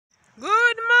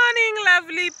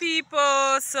lovely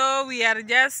people. So we are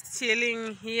just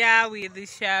chilling here with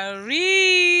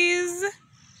Sharice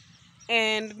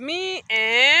and me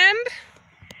and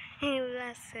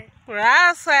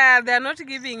Rasa. They are not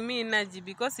giving me energy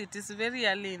because it is very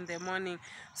early in the morning.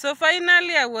 So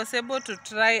finally I was able to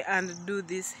try and do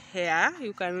this hair.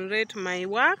 You can rate my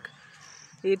work.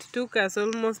 It took us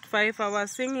almost 5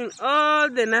 hours singing all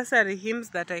the nursery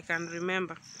hymns that I can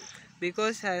remember.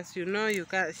 Because as you know,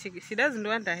 she doesn't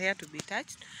want her hair to be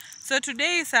touched. So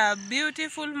today is a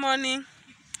beautiful morning.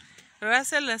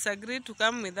 Russell has agreed to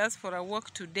come with us for a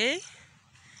walk today.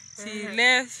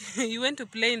 You went to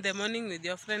play in the morning with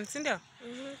your friend, Cindy.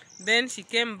 Then she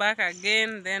came back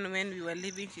again. Then when we were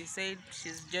leaving, she said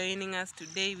she's joining us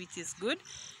today, which is good.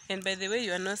 And by the way,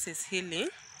 your nose is healing.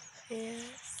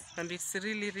 Yes. And it's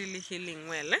really, really healing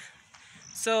well.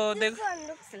 So this one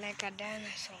looks like a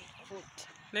dinosaur foot.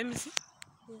 Let me see.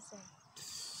 This one.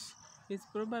 It's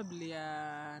probably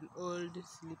an old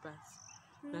slippers.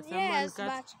 Yes,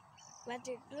 but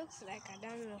it looks like a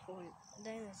dinosaur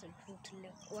foot.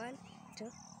 Look, 1,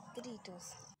 2, 3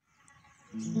 toes.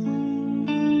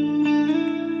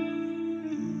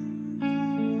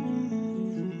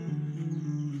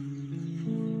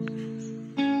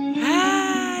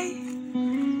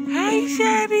 Hi,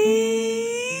 Sharice.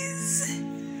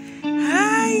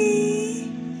 Hi.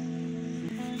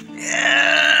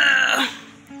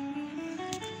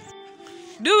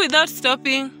 Do without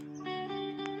stopping.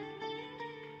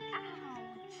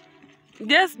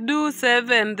 Just do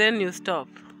 7, then you stop.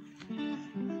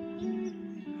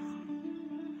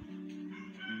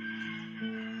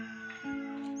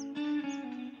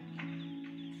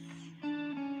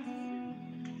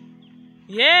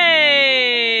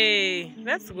 Yay!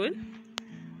 That's good.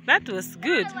 That was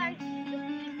good.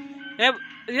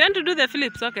 You want to do the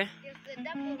flips? Okay.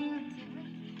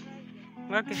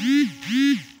 Okay.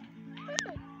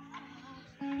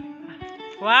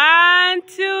 1,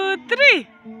 2, 3.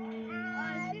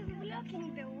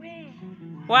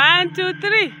 1, 2,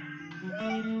 3.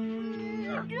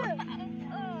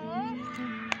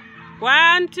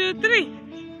 1, 2, 3.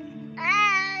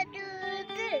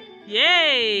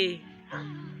 Yay!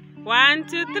 1,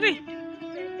 2, 3.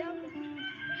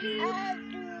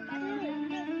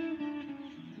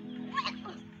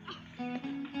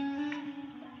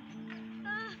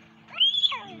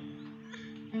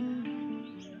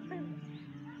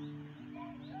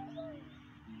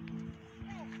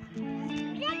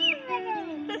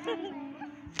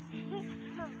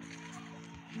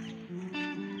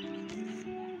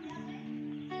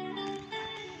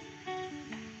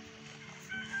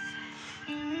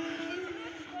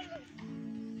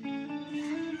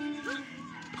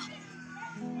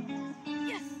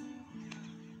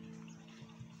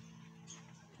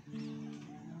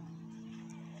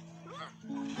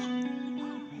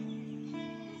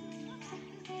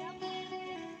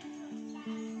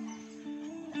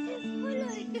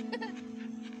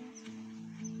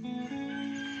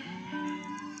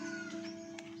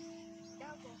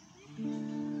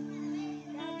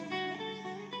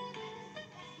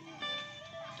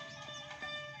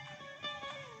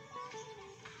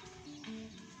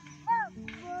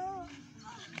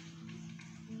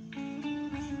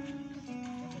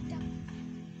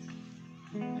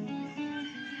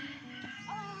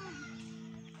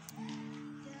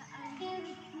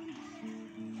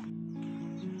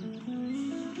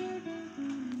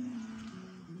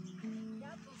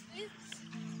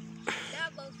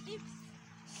 Double flip.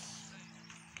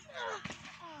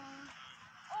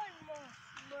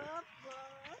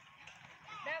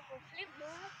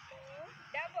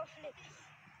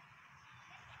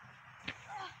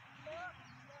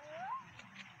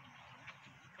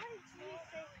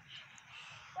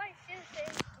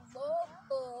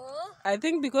 I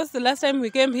think because the last time we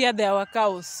came here there were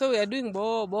cows, so we are doing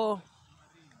bo bo.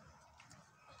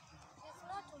 It's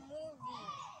not a movie.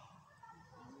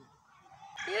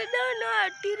 You don't know a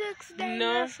T-Rex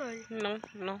dinosaur?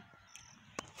 No.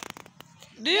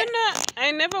 Do you know,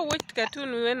 I never watched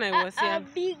cartoon when I was young.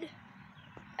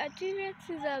 A T-Rex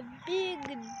is a big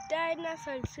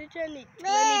dinosaur.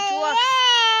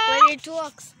 When it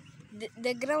walks,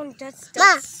 the ground just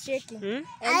starts shaking. And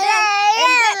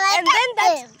then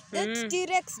that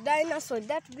T-Rex dinosaur,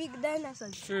 that big dinosaur,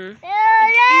 it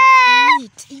eats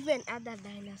meat, even other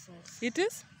dinosaurs. It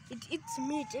is? It eats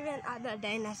meat, even other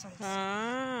dinosaurs.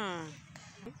 Ah.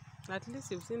 At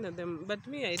least you've seen them. But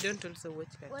me, I don't also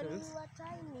watch cartoons. When we were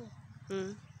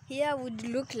tiny, here would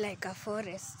look like a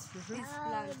forest. This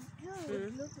plant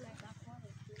would look like a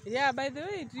forest. Yeah, by the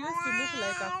way, it used to look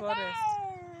like a forest.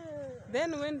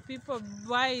 Then when people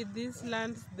buy these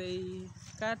lands, they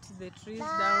cut the trees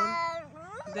down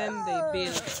then they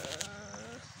build.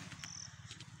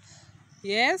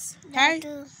 Yes? Hi.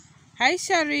 Hi,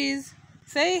 Shariz.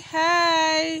 Say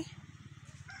hi.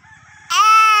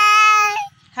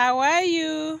 How are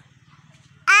you?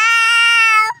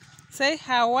 Say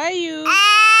how are you?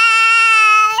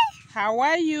 How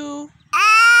are you?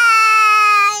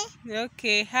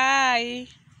 Okay, hi.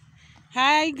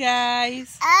 Hi,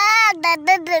 guys.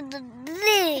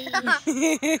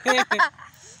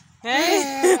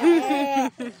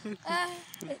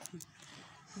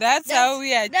 That's how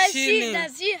we are chilling.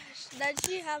 Does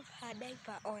she have her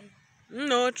diaper on?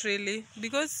 Not really,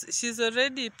 because she's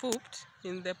already pooped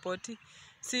in the potty.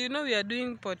 So you know we are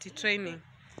doing potty training.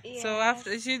 Yes. So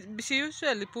after she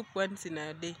usually poop once in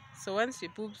a day. So once she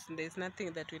poops, there's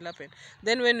nothing that will happen.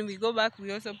 Then when we go back,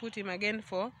 we also put him again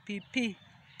for pee.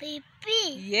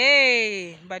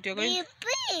 Yay! But you're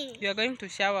going to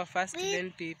shower first,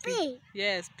 then pee.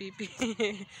 Yes, pee.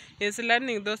 He's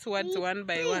learning those words one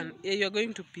by one. Yeah, you're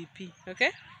going to pee.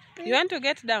 Okay? You want to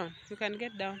get down? You can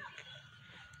get down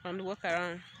and walk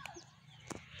around.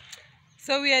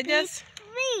 So we are just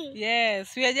we are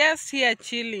just here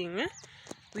chilling.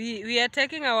 We are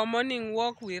taking our morning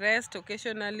walk, we rest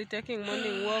occasionally, taking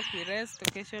morning walk, we rest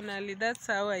occasionally. That's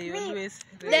how I always rest.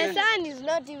 The sun is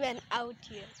not even out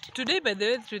yet. Today, by the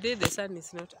way, the sun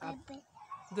is not up.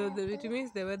 Though it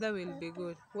means the weather will be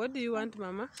good. What do you want,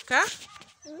 Mama? Ka?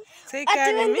 Say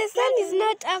carry when me. the sun is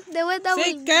not up, the weather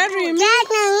Say will be carry good. me.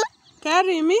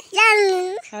 Carry me.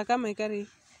 Come I carry.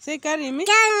 Say carry me.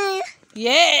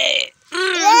 Yay!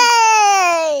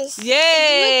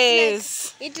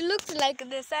 Yes. It looks like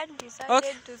the sun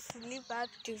decided to sleep up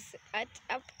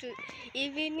to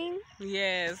evening.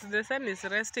 Yes, the sun is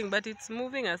resting, but it's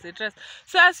moving as it rests.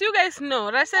 So as you guys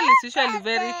know, Rachel is usually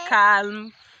very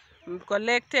calm,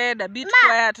 collected, a bit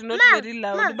quiet, not very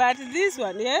loud. But this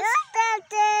one, yes?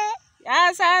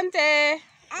 Asante.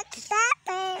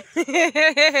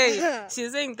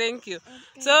 She's saying thank you.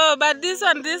 So, but this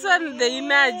one, the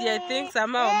energy, I think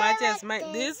somehow matches my.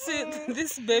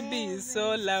 This baby is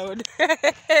so loud.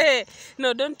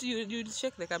 No, don't you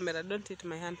shake the camera. Don't hit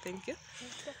my hand. Thank you.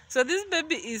 So this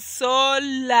baby is so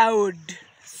loud,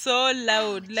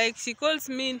 like she calls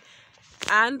me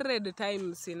 100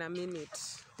 times in a minute.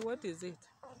 What is it?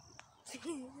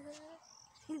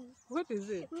 What is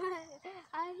it?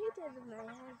 I hit my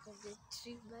hand on the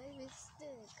tree by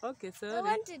mistake. Okay, sorry. I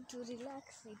wanted to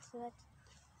relax it, but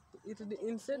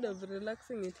instead of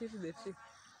relaxing, it hit the tree.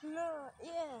 No,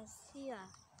 yes, here.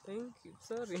 Thank you.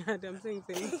 Sorry, I'm saying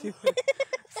thank you.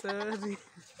 Sorry.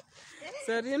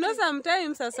 You know,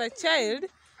 sometimes as a child,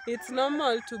 it's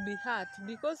normal to be hurt,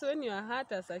 because when you are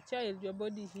hurt as a child, your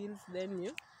body heals,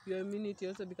 then your immunity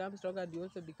also becomes stronger, you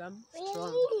also become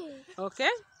strong. Okay?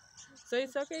 So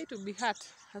it's okay to be hurt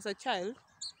as a child.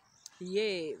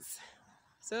 Yes.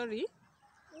 Sorry.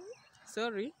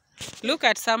 Look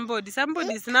at somebody.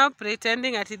 Somebody is now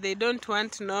pretending that they don't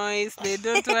want noise. They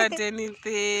don't want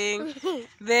anything.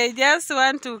 They just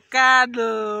want to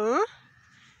cuddle.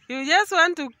 You just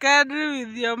want to cuddle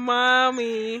with your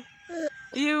mommy.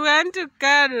 You want to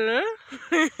cuddle?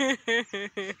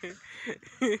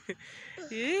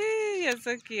 You're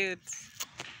so cute.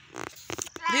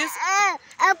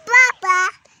 Papa.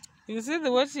 You see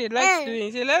what she likes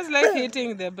doing? She likes like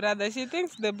hitting the brother. She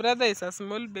thinks the brother is a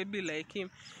small baby like him.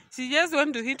 She just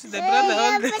wants to hit the brother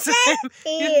all the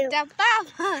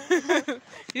time.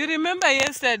 You remember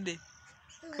yesterday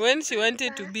when she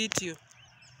wanted to beat you?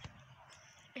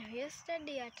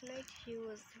 Yesterday at night he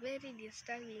was very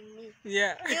disturbing me.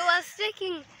 Yeah.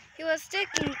 He was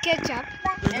taking ketchup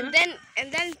and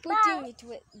then putting it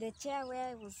with the chair where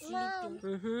I was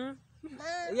sleeping.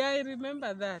 Yeah, I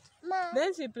remember that.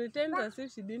 Then she pretends as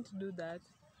if she didn't do that.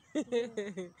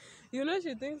 You know,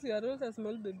 she thinks you are also a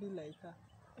small baby like her.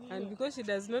 And because she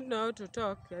does not know how to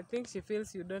talk, I think she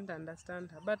feels you don't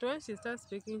understand her. But when she starts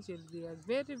speaking, she'll be a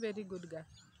very, very good girl.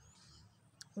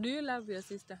 Do you love your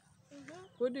sister?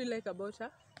 What do you like about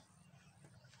her?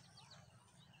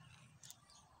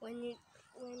 When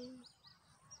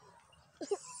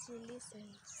she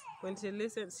listens. When she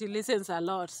listens a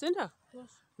lot, isn't her?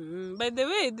 Yes. By the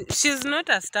way, she's not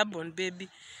a stubborn baby.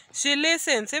 She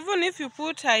listens. Even if you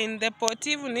put her in the pot,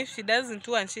 even if she doesn't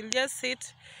want, she'll just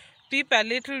sit, peep a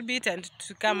little bit and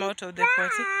to come out of the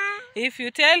potty. If you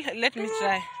tell, let me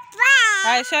try.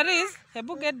 Hi, Shariz,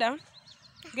 Hebu, get down.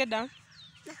 Get down.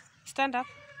 Stand up.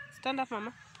 Stand up,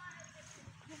 Mama.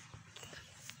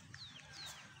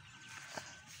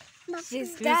 She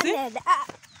started.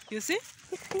 You see?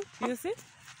 You see?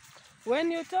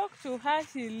 When you talk to her,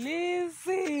 she listens.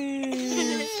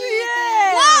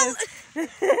 Yes.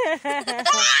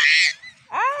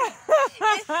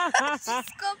 She's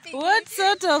copying What me.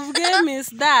 sort of game is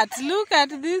that? Look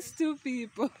at these two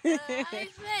people. I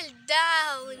fell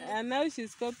down. And now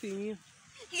she's copying you.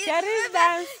 You Charis, remember,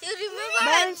 dance. you remember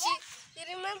Dance.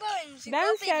 when she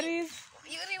Dance, copied you? Charis.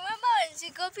 You remember when she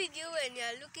copied you when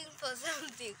you're looking for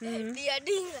something? They are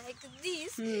doing like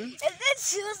this. And then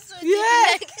she was doing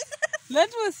Yeah. like That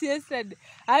was yesterday.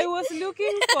 I was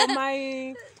looking for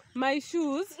my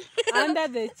shoes under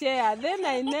the chair. Then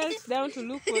I knelt down to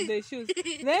look for the shoes.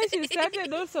 Then she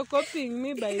started also copying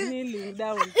me by kneeling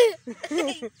down.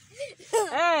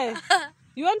 Hey,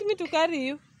 you want me to carry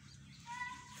you?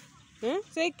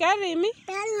 Say, carry me.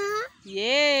 Hello.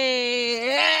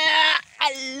 Yeah.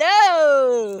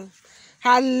 Hello.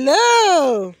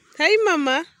 Hello. Hi,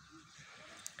 Mama.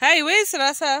 Hi, where's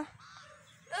Rasa?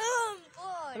 Oh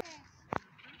boy.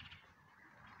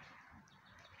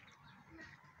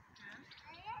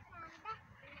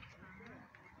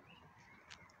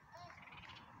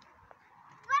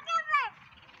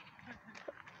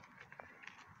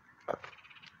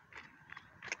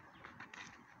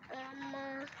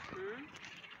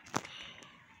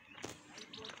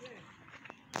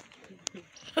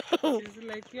 She's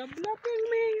like, you're blocking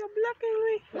me, you're blocking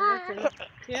me.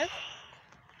 Yes?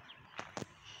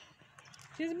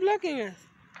 She's blocking us.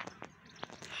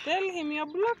 Tell him you're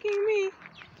blocking me.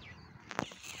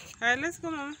 Alright, let's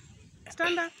go, Mama.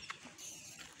 Stand up.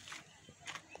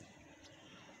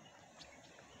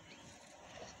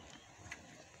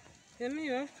 Tell me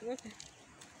you have to. Okay.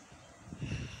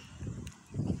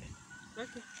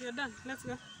 Okay, you're done. Let's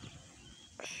go.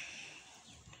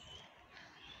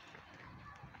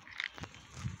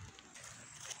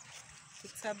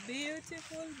 It's a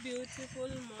beautiful, beautiful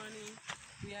morning.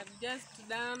 We are just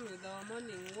done with our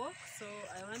morning walk, so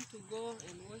I want to go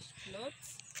and wash clothes.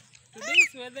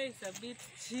 Today's weather is a bit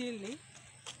chilly.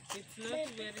 It's not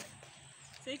very...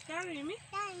 Say, carry me.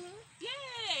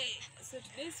 Yay! So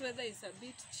today's weather is a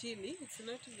bit chilly. It's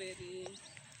not very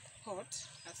hot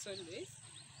as always.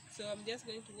 So I'm just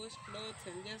going to wash clothes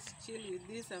and just chill with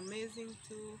these amazing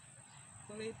two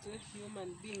little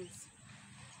human beings.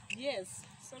 Yes,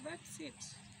 so that's it.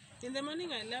 In the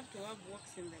morning I love to have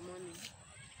walks in the morning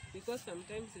because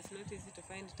sometimes it's not easy to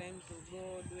find time to go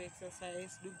do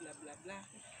exercise, do blah blah blah.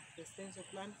 There's things to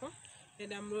plan for.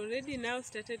 And I'm already now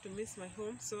started to miss my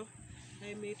home, so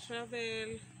I may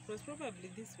travel most probably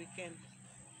this weekend.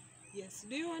 Yes,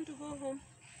 do you want to go home?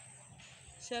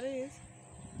 Charis,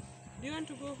 do you want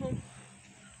to go home?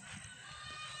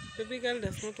 The big girl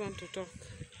does not want to talk.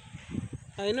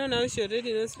 I know now she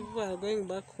already knows people are going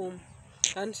back home.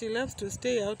 And she loves to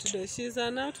stay outdoors. She's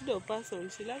an outdoor person.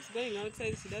 She loves going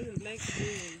outside. She doesn't like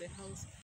being in the house.